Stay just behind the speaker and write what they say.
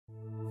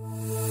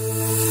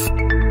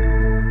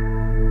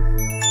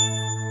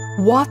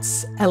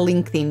what's a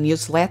LinkedIn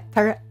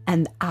newsletter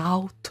and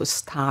how to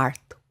start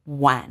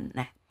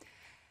one.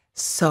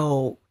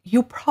 So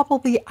you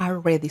probably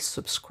already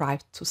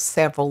subscribed to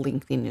several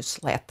LinkedIn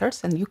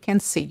newsletters, and you can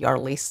see your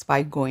list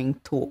by going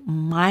to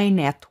My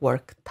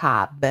Network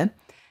tab,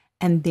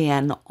 and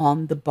then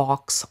on the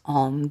box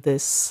on the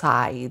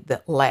side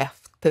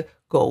left,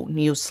 go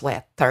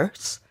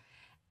Newsletters.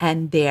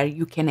 And there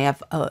you can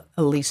have a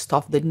list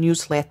of the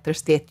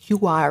newsletters that you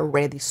are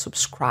already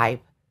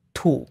subscribed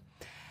to.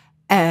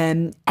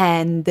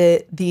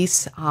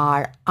 These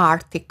are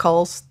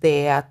articles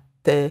that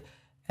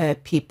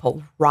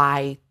people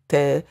write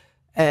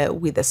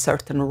with a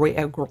certain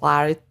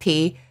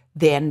regularity.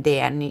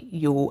 Then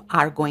you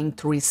are going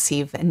to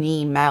receive an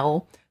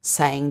email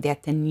saying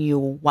that a new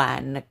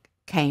one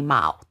came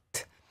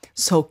out.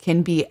 So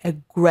can be a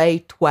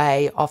great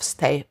way of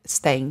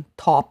staying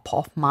top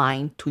of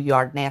mind to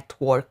your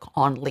network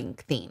on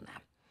LinkedIn.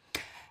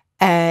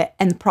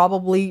 And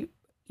probably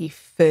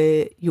if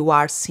you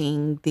are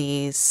seeing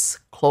this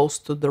close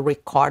to the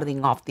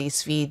recording of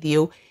this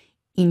video,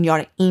 in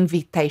your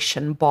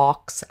invitation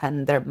box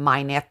under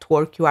My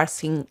Network, you are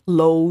seeing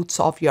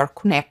loads of your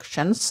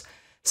connections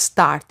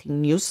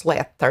starting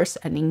newsletters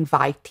and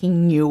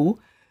inviting you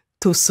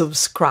to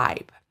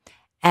subscribe.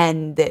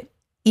 And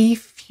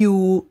if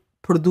you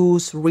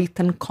produce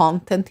written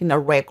content in a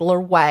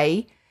regular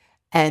way,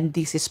 and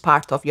this is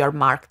part of your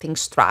marketing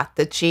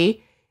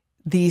strategy,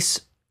 this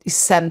is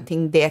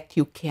something that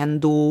you can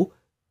do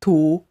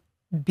to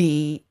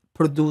be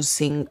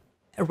producing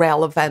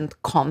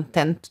relevant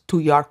content to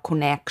your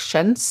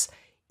connections.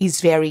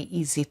 Is very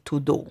easy to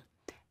do.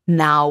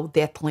 Now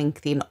that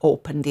LinkedIn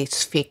opened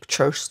these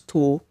features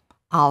to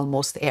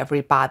almost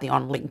everybody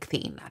on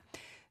LinkedIn.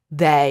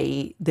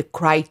 The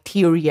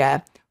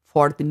criteria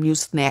for the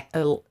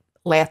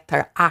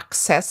newsletter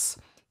access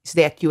is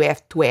that you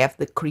have to have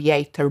the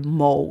creator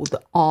mode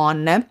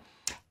on,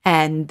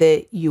 and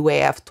you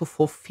have to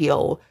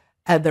fulfill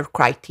other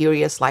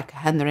criteria like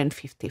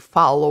 150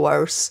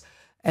 followers,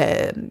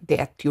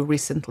 that you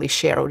recently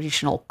share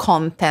original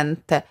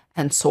content,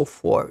 and so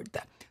forth.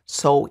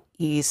 So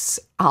it's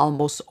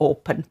almost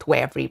open to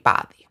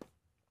everybody.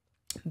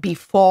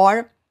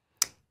 Before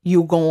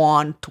you go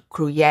on to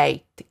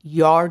create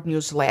your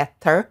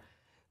newsletter,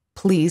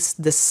 please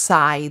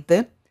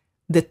decide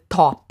the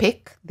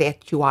topic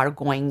that you are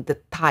going, the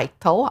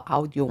title,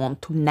 how do you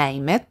want to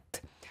name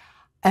it,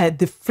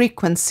 the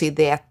frequency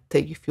that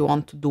if you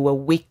want to do a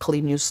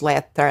weekly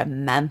newsletter, a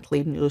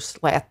monthly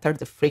newsletter,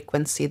 the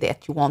frequency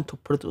that you want to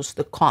produce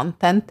the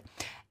content.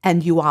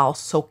 And you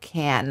also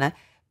can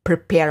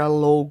prepare a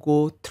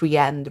logo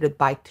 300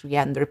 by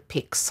 300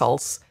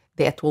 pixels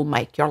that will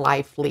make your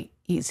life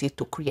easy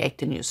to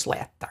create a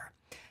newsletter.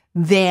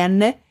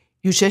 Then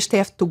you just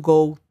have to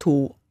go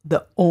to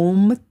the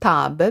Home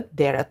tab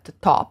there at the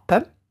top.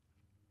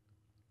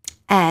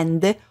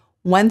 And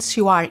once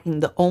you are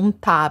in the Home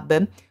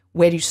tab,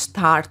 where you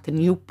start a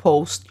new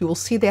post, you will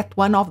see that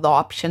one of the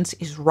options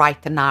is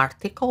write an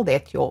article,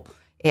 that you'll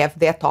have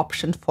that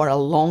option for a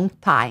long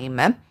time.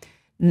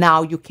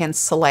 Now you can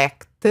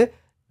select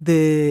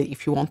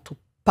if you want to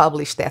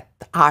publish that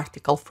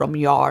article from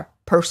your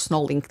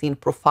personal LinkedIn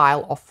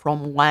profile or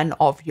from one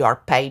of your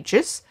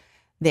pages.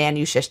 Then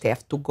you just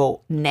have to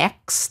go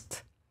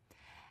next.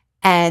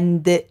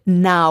 And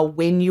now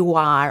when you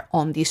are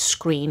on this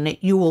screen,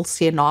 you will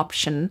see an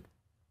option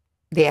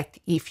that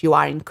if you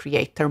are in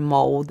creator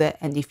mode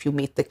and if you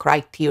meet the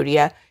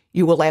criteria,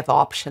 you will have an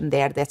option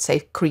there that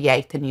says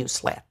create a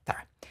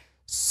newsletter.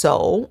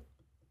 So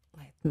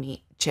let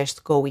me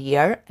just go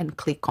here and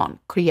click on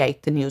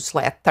create a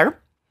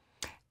newsletter.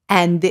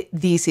 And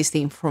this is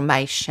the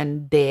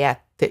information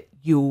that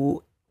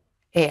you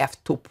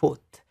have to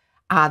put.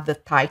 Add the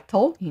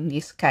title, in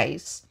this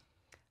case,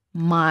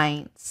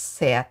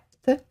 Mindset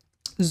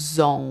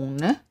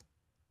Zone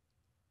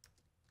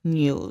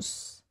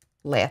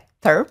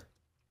Newsletter.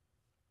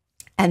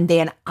 And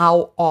then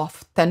how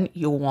often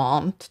you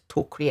want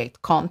to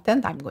create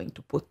content. I'm going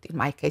to put, in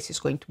my case, it's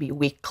going to be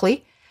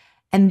weekly.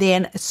 And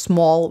then a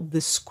small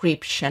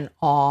description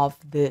of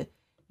the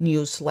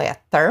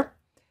newsletter.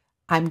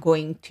 I'm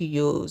going to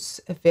use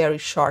a very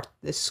short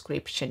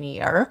description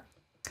here.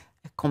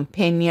 A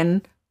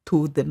companion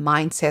to the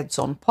Mindset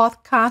Zone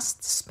podcast.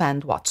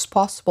 Expand what's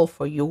possible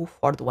for you,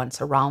 for the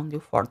ones around you,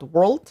 for the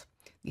world.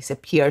 This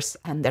appears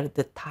under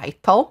the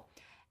title.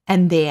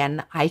 And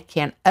then I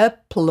can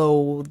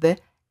upload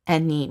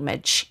an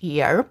image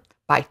here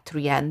by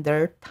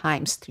 300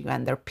 times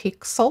 300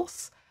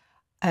 pixels.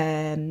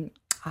 I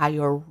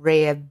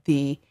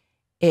already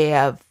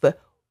have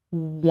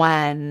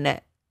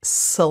one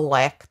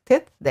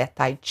selected that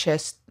I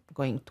just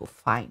going to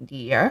find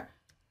here.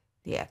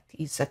 That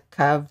is a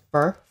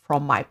cover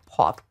from my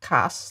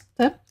podcast.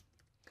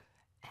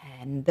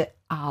 And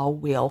I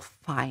will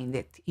find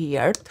it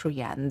here,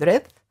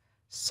 300.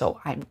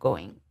 So I'm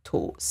going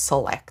to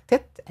select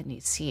it and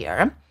it's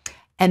here.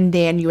 And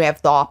then you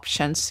have the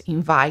options,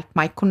 invite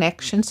my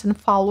connections and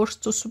followers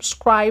to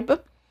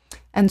subscribe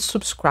and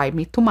subscribe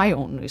me to my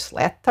own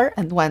newsletter.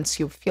 And once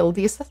you fill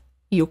this,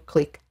 you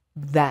click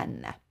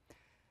done.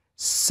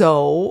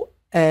 So,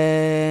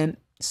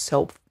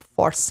 so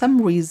for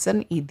some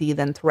reason it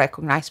didn't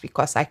recognize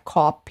because I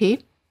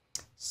copy.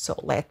 So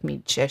let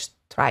me just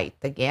try it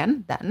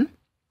again. Done.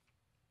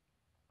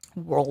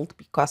 World,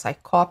 because I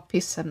copy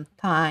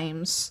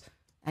sometimes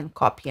and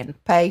copy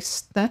and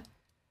paste. Let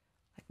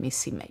me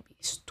see, maybe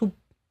it's too.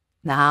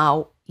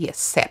 Now he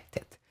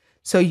accepted.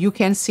 So you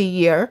can see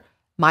here,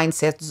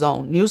 Mindset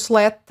Zone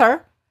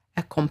newsletter,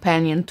 a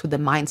companion to the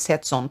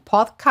Mindset Zone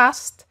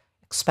podcast,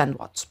 expand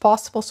what's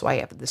possible. So I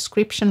have a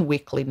description,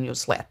 weekly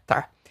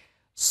newsletter.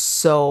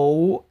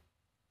 So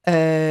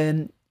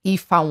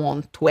if I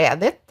want to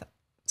edit,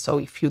 so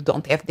if you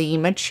don't have the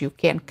image, you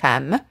can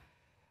come.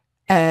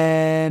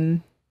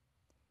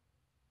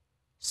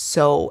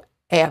 So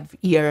have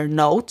here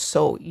notes.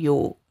 So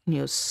you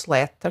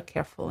newsletter,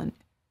 careful,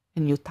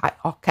 and you type,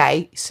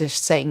 okay, it's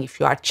just saying if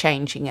you are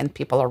changing and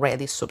people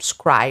already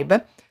subscribe.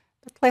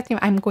 But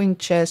I'm going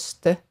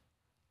just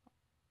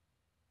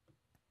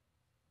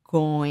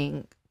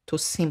going to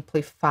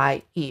simplify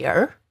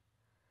here.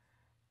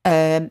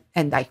 And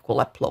I could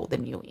upload a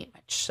new image.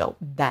 So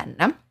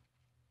then,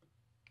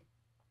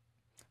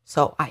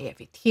 so I have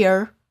it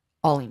here,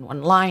 all in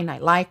one line. I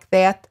like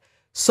that.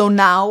 So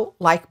now,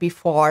 like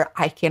before,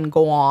 I can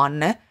go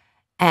on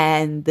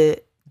and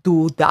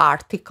do the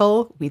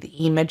article with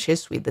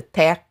images, with the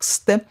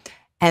text,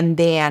 and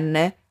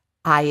then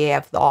I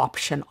have the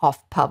option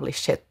of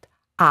publish it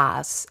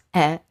as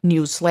a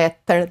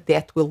newsletter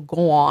that will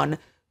go on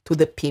to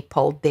the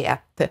people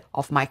that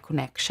of my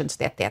connections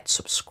that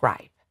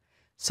subscribe.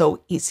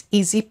 So it's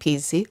easy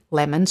peasy,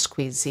 lemon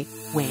squeezy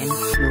when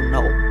you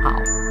know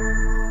how.